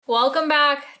Welcome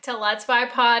back to Let's Vibe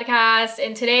Podcast.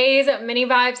 In today's Mini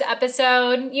Vibes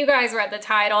episode, you guys read the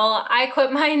title, I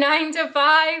quit my 9 to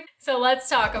 5, so let's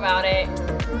talk about it.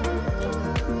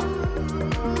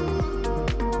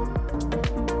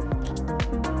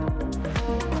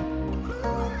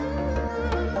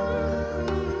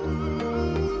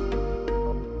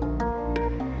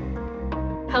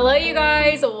 Hello you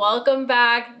guys, welcome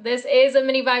back. This is a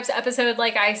Mini Vibes episode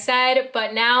like I said,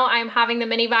 but now I'm having the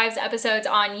Mini Vibes episodes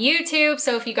on YouTube,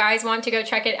 so if you guys want to go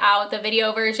check it out, the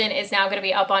video version is now going to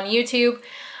be up on YouTube.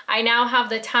 I now have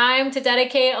the time to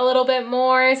dedicate a little bit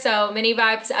more, so Mini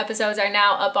Vibes episodes are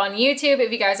now up on YouTube.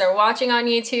 If you guys are watching on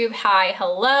YouTube, hi,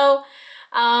 hello.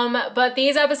 But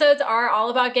these episodes are all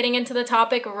about getting into the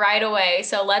topic right away,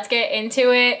 so let's get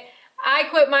into it. I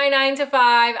quit my 9 to 5.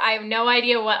 I have no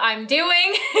idea what I'm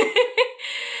doing.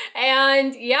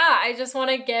 And yeah, I just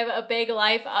want to give a big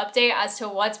life update as to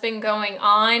what's been going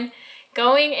on.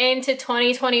 Going into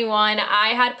 2021, I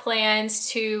had plans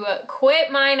to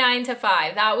quit my 9 to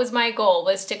 5. That was my goal,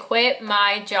 was to quit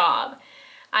my job.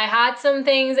 I had some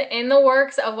things in the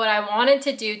works of what I wanted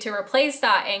to do to replace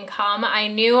that income. I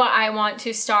knew I want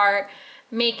to start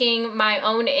making my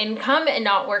own income and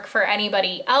not work for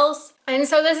anybody else. And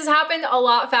so this has happened a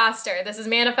lot faster. This has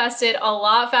manifested a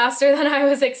lot faster than I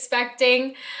was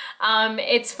expecting.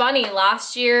 It's funny,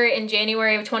 last year in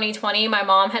January of 2020, my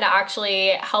mom had actually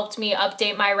helped me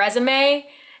update my resume.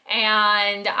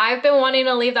 And I've been wanting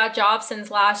to leave that job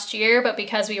since last year, but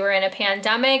because we were in a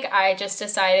pandemic, I just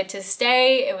decided to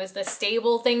stay. It was the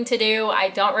stable thing to do. I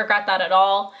don't regret that at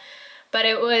all. But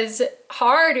it was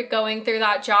hard going through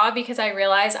that job because I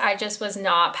realized I just was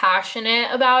not passionate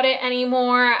about it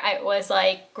anymore. It was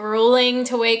like grueling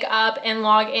to wake up and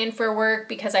log in for work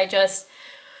because I just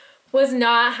was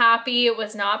not happy,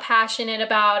 was not passionate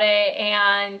about it,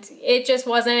 and it just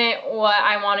wasn't what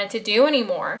I wanted to do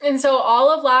anymore. And so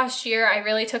all of last year, I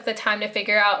really took the time to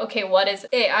figure out, okay, what is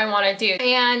it I want to do?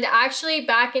 And actually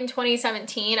back in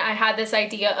 2017, I had this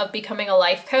idea of becoming a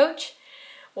life coach,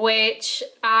 which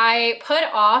I put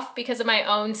off because of my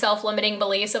own self-limiting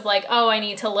beliefs of like, oh, I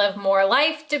need to live more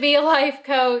life to be a life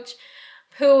coach.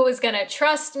 Who was gonna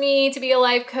trust me to be a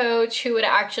life coach? Who would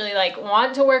actually like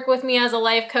want to work with me as a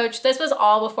life coach? This was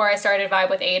all before I started Vibe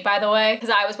with Aid, by the way, because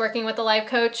I was working with a life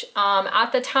coach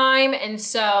at the time. And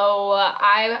so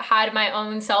I had my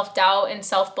own self-doubt and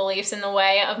self-beliefs in the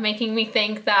way of making me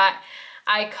think that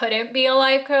I couldn't be a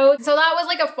life coach. So that was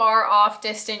like a far off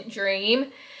distant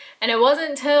dream. And it wasn't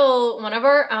until one of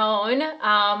our own,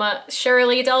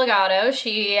 Shirley Delgado,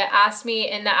 she asked me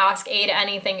in the Ask Aid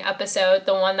Anything episode,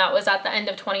 the one that was at the end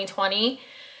of 2020,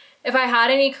 if I had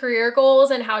any career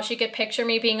goals and how she could picture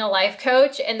me being a life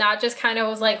coach. And that just kind of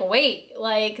was like, wait,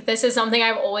 like this is something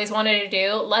I've always wanted to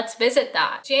do. Let's visit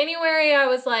that. January, I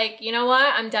was like, you know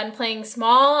what? I'm done playing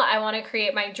small. I want to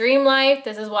create my dream life.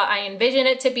 This is what I envision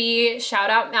it to be.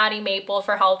 Shout out Maddie Maple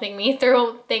for helping me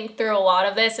think through a lot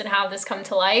of this and have this come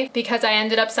to life, because I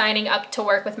ended up signing up to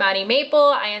work with Maddie Maple.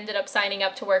 I ended up signing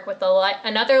up to work with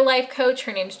another life coach.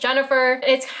 Her name's Jennifer.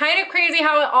 It's kind of crazy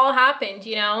how it all happened,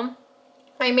 you know?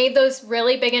 I made those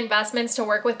really big investments to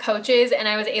work with coaches and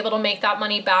I was able to make that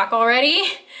money back already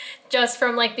just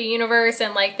from like the universe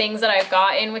and like things that I've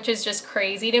gotten, which is just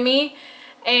crazy to me.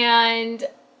 And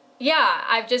yeah,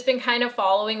 I've just been kind of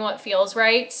following what feels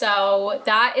right. So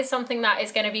that is something that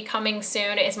is going to be coming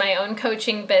soon, is my own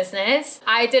coaching business.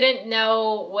 I don't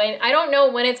know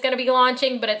when it's going to be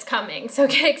launching, but it's coming. So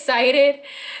get excited.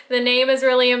 The name is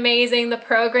really amazing. The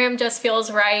program just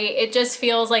feels right. It just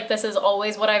feels like this is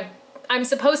always what I'm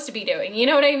supposed to be doing, you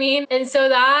know what I mean? And so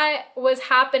that was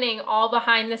happening all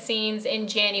behind the scenes in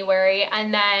January.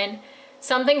 And then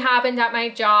something happened at my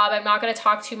job. I'm not going to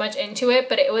talk too much into it,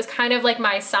 but it was kind of like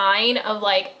my sign of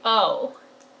like, oh,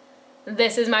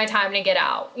 this is my time to get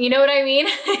out. You know what I mean?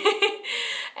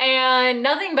 And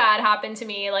nothing bad happened to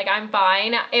me. Like, I'm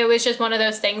fine. It was just one of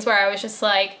those things where I was just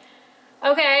like,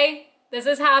 okay, this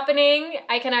is happening.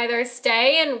 I can either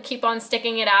stay and keep on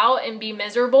sticking it out and be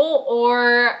miserable,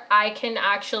 or I can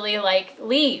actually like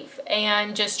leave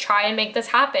and just try and make this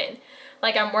happen.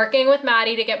 Like, I'm working with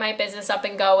Maddie to get my business up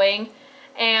and going.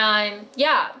 And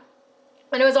yeah.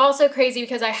 And it was also crazy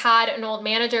because I had an old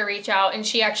manager reach out and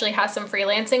she actually has some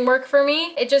freelancing work for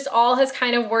me. It just all has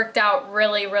kind of worked out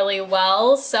really, really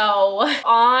well. So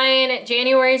on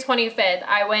January 25th,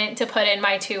 I went to put in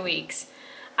my 2 weeks.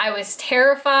 I was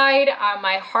terrified.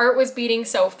 My heart was beating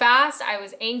so fast. I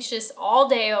was anxious all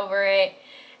day over it.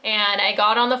 And I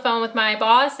got on the phone with my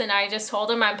boss and I just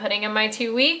told him I'm putting in my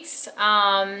 2 weeks.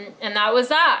 And that was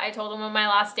that. I told him when my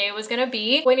last day was gonna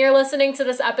be. When you're listening to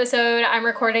this episode, I'm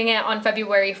recording it on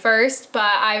February 1st, but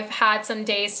I've had some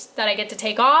days that I get to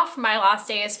take off. My last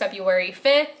day is February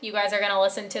 5th. You guys are gonna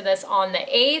listen to this on the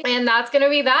 8th. And that's gonna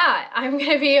be that. I'm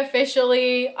gonna be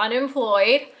officially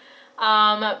unemployed.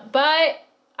 But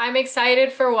I'm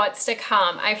excited for what's to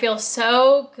come. I feel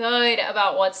so good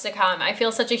about what's to come. I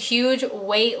feel such a huge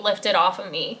weight lifted off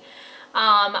of me.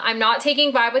 I'm not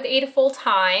taking Vibe with Aid full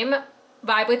time.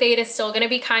 Vibe with Aid is still going to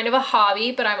be kind of a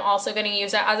hobby, but I'm also going to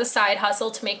use it as a side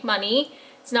hustle to make money.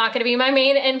 It's not going to be my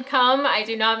main income. I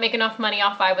do not make enough money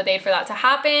off Vibe with Aid for that to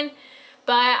happen.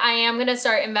 But I am going to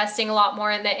start investing a lot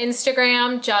more in the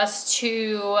Instagram just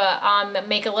to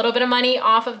make a little bit of money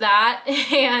off of that.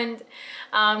 And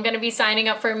I'm going to be signing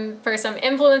up for some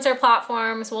influencer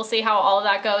platforms. We'll see how all of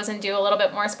that goes and do a little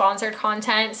bit more sponsored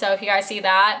content. So if you guys see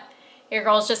that, your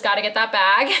girl's just got to get that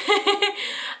bag.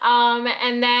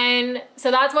 And then,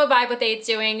 so that's what Vibe with Aid's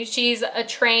doing. She's a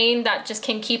train that just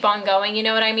can keep on going, you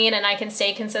know what I mean? And I can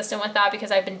stay consistent with that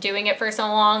because I've been doing it for so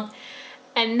long.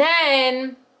 And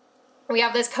then we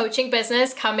have this coaching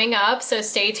business coming up, so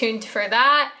stay tuned for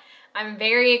that. I'm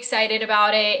very excited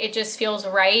about it. It just feels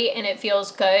right and it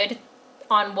feels good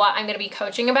on what I'm going to be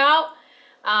coaching about.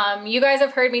 You guys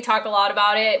have heard me talk a lot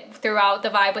about it throughout the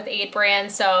Vibe with Aid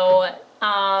brand, so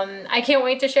I can't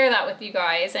wait to share that with you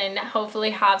guys and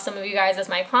hopefully have some of you guys as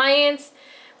my clients.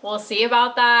 We'll see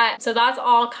about that. So that's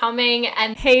all coming.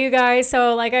 And hey, you guys,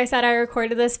 so like I said, I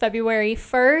recorded this February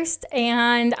 1st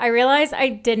and I realized I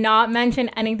did not mention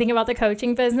anything about the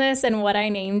coaching business and what I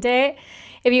named it.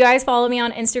 If you guys follow me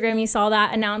on Instagram, you saw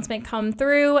that announcement come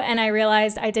through and I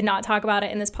realized I did not talk about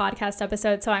it in this podcast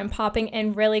episode. So I'm popping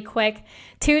in really quick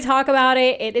to talk about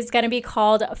it. It is going to be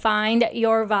called Find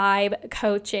Your Vibe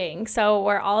Coaching. So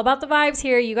we're all about the vibes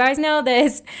here. You guys know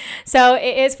this. So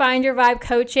it is Find Your Vibe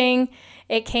Coaching.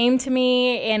 It came to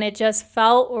me and it just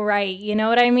felt right. You know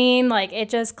what I mean? Like it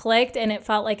just clicked and it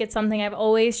felt like it's something I've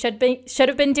always should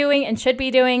have been doing and should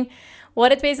be doing.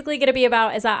 What it's basically going to be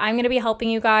about is that I'm going to be helping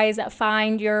you guys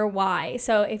find your why.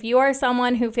 So if you are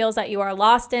someone who feels that you are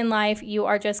lost in life, you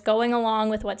are just going along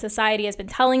with what society has been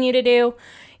telling you to do,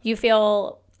 you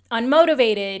feel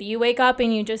unmotivated, you wake up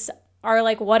and you just are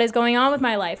like, what is going on with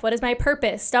my life? What is my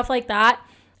purpose? Stuff like that.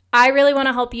 I really want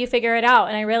to help you figure it out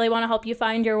and I really want to help you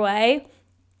find your way.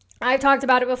 I've talked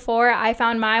about it before. I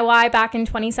found my why back in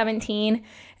 2017.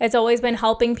 It's always been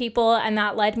helping people and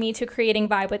that led me to creating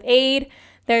Vibe with Aid.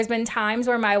 There's been times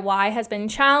where my why has been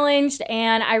challenged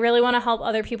and I really want to help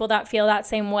other people that feel that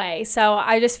same way. So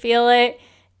I just feel it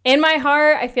in my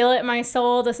heart. I feel it in my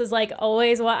soul. This is like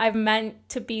always what I've meant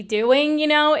to be doing, you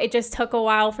know? It just took a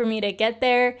while for me to get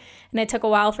there and it took a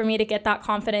while for me to get that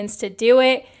confidence to do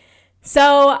it.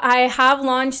 So I have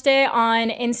launched it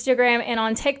on Instagram and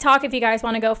on TikTok. If you guys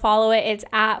want to go follow it, it's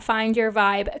at Find Your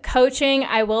Vibe Coaching.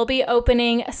 I will be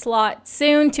opening a slot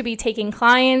soon to be taking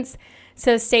clients.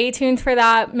 So stay tuned for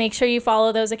that. Make sure you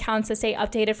follow those accounts to stay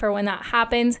updated for when that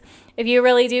happens. If you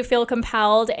really do feel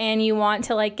compelled and you want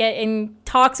to like get in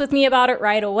talks with me about it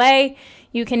right away,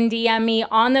 you can DM me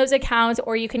on those accounts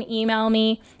or you can email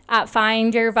me at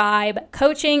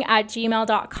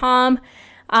findyourvibecoaching@gmail.com.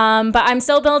 But I'm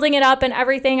still building it up and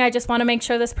everything. I just want to make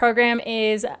sure this program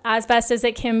is as best as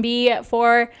it can be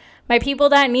for my people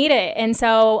that need it. And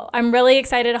so I'm really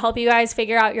excited to help you guys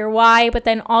figure out your why, but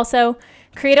then also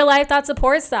create a life that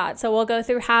supports that. So we'll go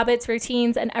through habits,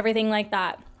 routines, and everything like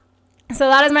that. So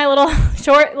that is my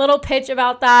short little pitch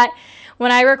about that.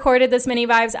 When I recorded this Mini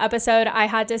Vibes episode, I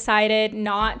had decided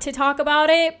not to talk about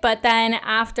it. But then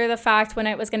after the fact, when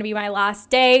it was going to be my last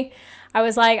day, I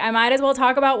was like, I might as well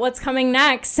talk about what's coming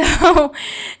next. So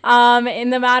in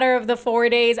the matter of the 4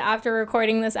 days after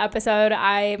recording this episode,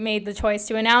 I made the choice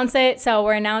to announce it. So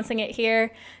we're announcing it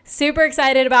here. Super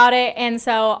excited about it. And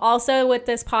so also with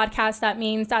this podcast, that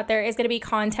means that there is going to be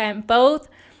content both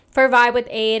for Vibe with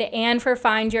Aid and for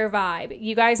Find Your Vibe.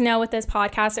 You guys know with this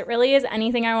podcast, it really is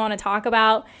anything I want to talk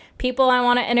about, people I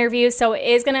want to interview. So it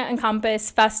is going to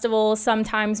encompass festivals,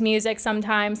 sometimes music,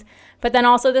 sometimes, but then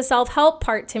also the self-help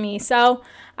part to me. So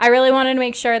I really wanted to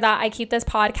make sure that I keep this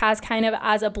podcast kind of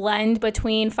as a blend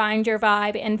between Find Your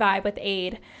Vibe and Vibe with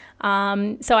Aid.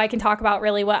 So I can talk about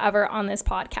really whatever on this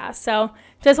podcast. So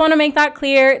just want to make that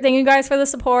clear. Thank you guys for the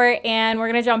support, and we're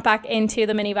going to jump back into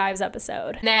the Mini Vibes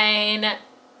episode. Then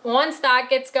once that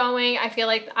gets going, I feel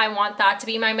like I want that to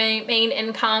be my main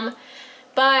income.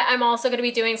 but I'm also going to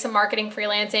be doing some marketing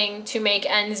freelancing to make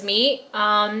ends meet.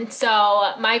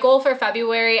 So my goal for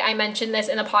February, I mentioned this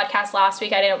in the podcast last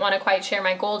week. I didn't want to quite share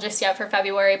my goal just yet for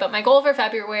February, but my goal for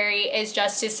February is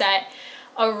just to set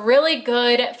a really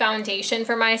good foundation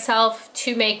for myself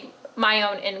to make my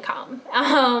own income.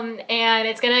 And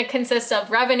it's going to consist of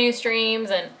revenue streams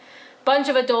and bunch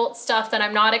of adult stuff that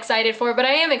I'm not excited for, but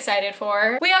I am excited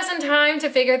for. We have some time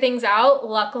to figure things out.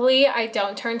 Luckily, I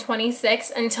don't turn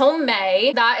 26 until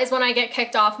May. That is when I get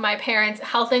kicked off my parents'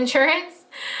 health insurance.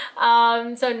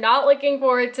 So not looking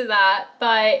forward to that,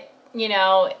 but you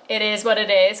know, it is what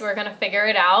it is. We're gonna figure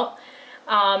it out.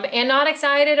 And not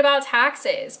excited about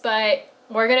taxes, but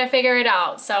we're gonna figure it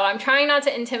out. So I'm trying not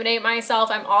to intimidate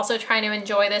myself. I'm also trying to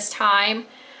enjoy this time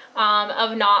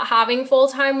of not having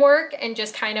full-time work and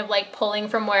just kind of like pulling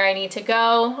from where I need to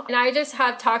go. And I just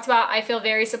have talked about, I feel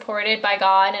very supported by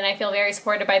God and I feel very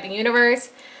supported by the universe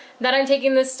that I'm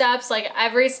taking the steps. Like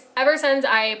ever since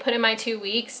I put in my 2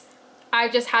 weeks,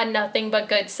 I've just had nothing but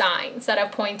good signs that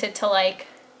have pointed to like,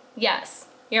 yes,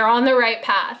 you're on the right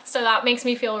path. So that makes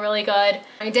me feel really good.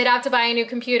 I did have to buy a new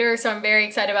computer, so I'm very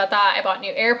excited about that. I bought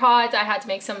new AirPods. I had to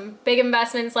make some big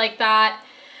investments like that.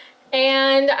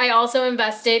 And I also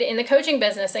invested in the coaching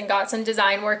business and got some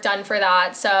design work done for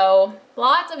that. So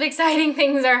lots of exciting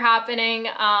things are happening.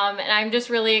 And I'm just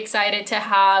really excited to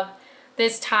have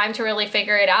this time to really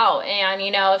figure it out. And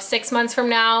you know, if 6 months from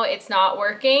now it's not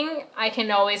working, I can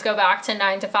always go back to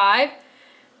 9 to 5.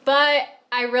 But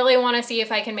I really want to see if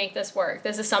I can make this work.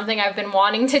 This is something I've been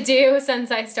wanting to do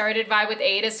since I started Vibe with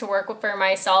Aid, is to work for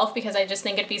myself, because I just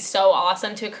think it'd be so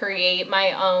awesome to create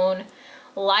my own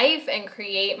life and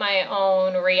create my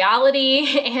own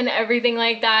reality and everything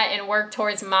like that, and work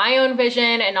towards my own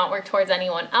vision and not work towards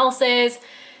anyone else's.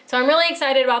 So I'm really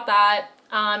excited about that,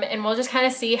 and we'll just kind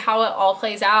of see how it all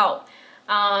plays out.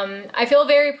 I feel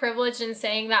very privileged in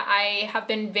saying that I have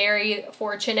been very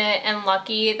fortunate and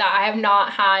lucky that I have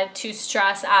not had to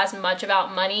stress as much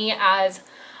about money as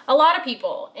a lot of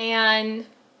people. And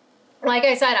like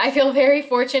I said, I feel very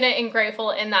fortunate and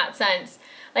grateful in that sense.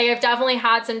 Like I've definitely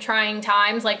had some trying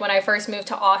times, like when I first moved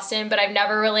to Austin, but I've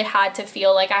never really had to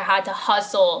feel like I had to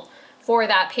hustle for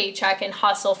that paycheck and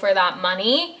hustle for that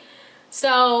money.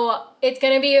 So it's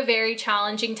going to be a very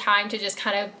challenging time to just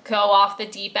kind of go off the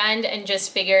deep end and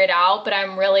just figure it out. But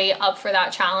I'm really up for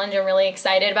that challenge. I'm really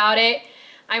excited about it.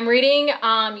 I'm reading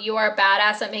You Are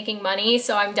Badass at Making Money.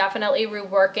 So I'm definitely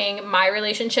reworking my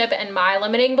relationship and my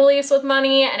limiting beliefs with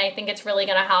money. And I think it's really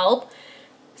going to help.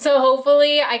 So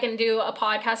hopefully I can do a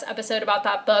podcast episode about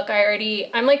that book.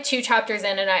 I'm like 2 chapters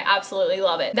in and I absolutely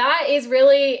love it. That is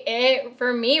really it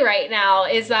for me right now,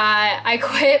 is that I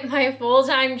quit my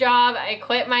full-time job. I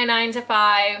quit my 9 to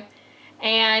 5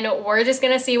 and we're just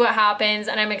gonna see what happens,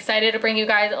 and I'm excited to bring you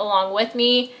guys along with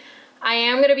me. I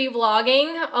am gonna be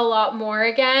vlogging a lot more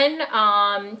again,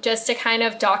 just to kind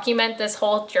of document this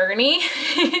whole journey.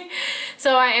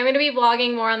 So I am gonna be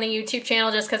vlogging more on the YouTube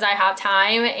channel just because I have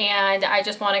time and I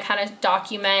just wanna kind of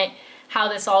document how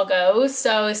this all goes.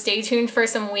 So stay tuned for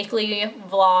some weekly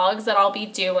vlogs that I'll be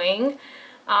doing.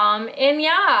 And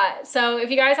yeah, so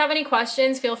if you guys have any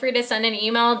questions, feel free to send an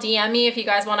email, DM me if you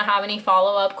guys wanna have any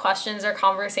follow-up questions or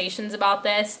conversations about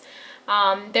this.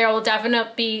 There will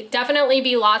definitely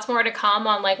be lots more to come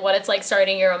on like what it's like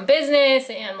starting your own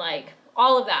business and like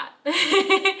all of that.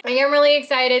 I am really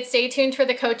excited. Stay tuned for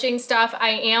the coaching stuff.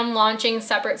 I am launching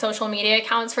separate social media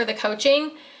accounts for the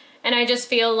coaching, and I just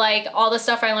feel like all the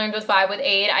stuff I learned with Vibe with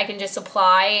Aid, I can just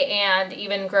apply and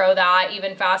even grow that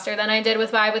even faster than I did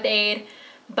with Vibe with Aid.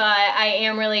 But I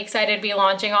am really excited to be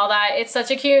launching all that. It's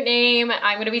such a cute name.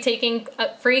 I'm going to be taking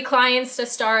free clients to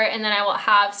start, and then I will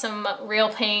have some real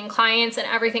paying clients and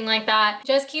everything like that.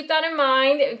 Just keep that in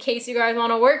mind in case you guys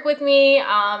want to work with me.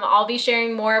 I'll be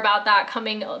sharing more about that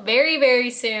coming very, very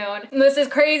soon. This is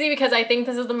crazy because I think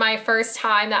this is my first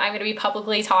time that I'm going to be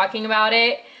publicly talking about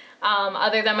it,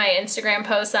 other than my Instagram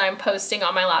post that I'm posting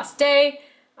on my last day.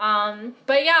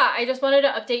 But yeah, I just wanted to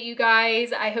update you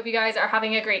guys. I hope you guys are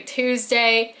having a great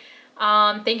Tuesday.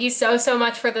 Thank you so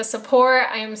much for the support.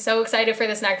 I am so excited for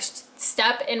this next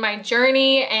step in my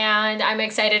journey, and I'm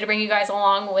excited to bring you guys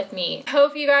along with me.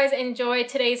 Hope you guys enjoyed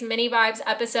today's Mini Vibes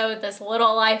episode, this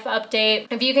little life update.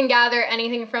 If you can gather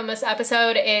anything from this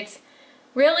episode, it's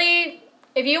really,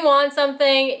 if you want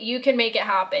something, you can make it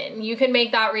happen. You can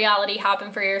make that reality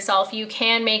happen for yourself. You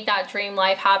can make that dream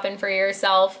life happen for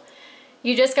yourself.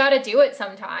 you just got to do it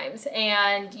sometimes,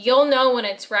 and you'll know when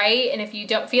it's right. And if you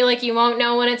don't feel like you won't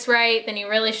know when it's right, then you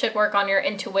really should work on your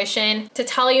intuition to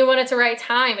tell you when it's the right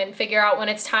time and figure out when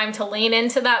it's time to lean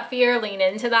into that fear, lean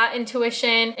into that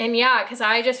intuition. And yeah, because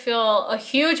I just feel a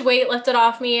huge weight lifted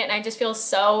off me, and I just feel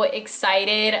so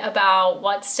excited about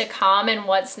what's to come and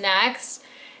what's next,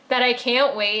 that I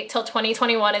can't wait till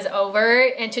 2021 is over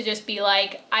and to just be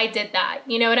like, I did that.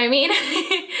 You know what I mean?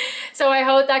 So I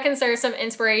hope that can serve some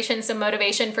inspiration, some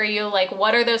motivation for you. Like,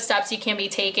 what are those steps you can be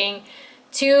taking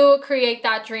to create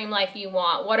that dream life you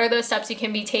want? What are those steps you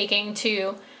can be taking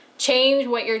to change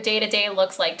what your day-to-day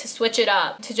looks like, to switch it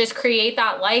up, to just create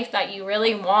that life that you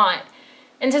really want,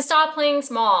 and to stop playing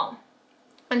small,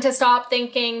 and to stop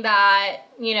thinking that,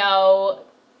 you know,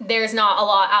 there's not a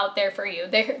lot out there for you.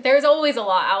 There's always a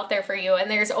lot out there for you, and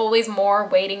there's always more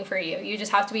waiting for you. You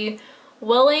just have to be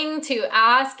willing to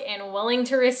ask and willing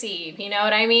to receive. You know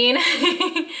what I mean?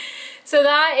 So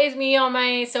that is me on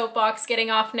my soapbox getting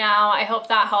off now. I hope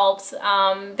that helps.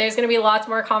 There's going to be lots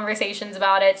more conversations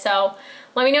about it. So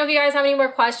let me know if you guys have any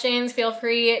more questions. Feel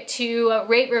free to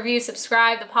rate, review,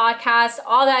 subscribe the podcast,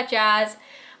 all that jazz.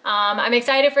 I'm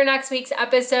excited for next week's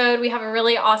episode. We have a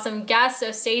really awesome guest,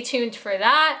 so stay tuned for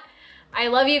that. I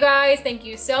love you guys. Thank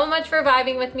you so much for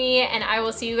vibing with me, and I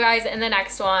will see you guys in the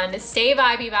next one. Stay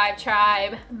vibey, Vibe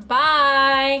Tribe.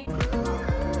 Bye.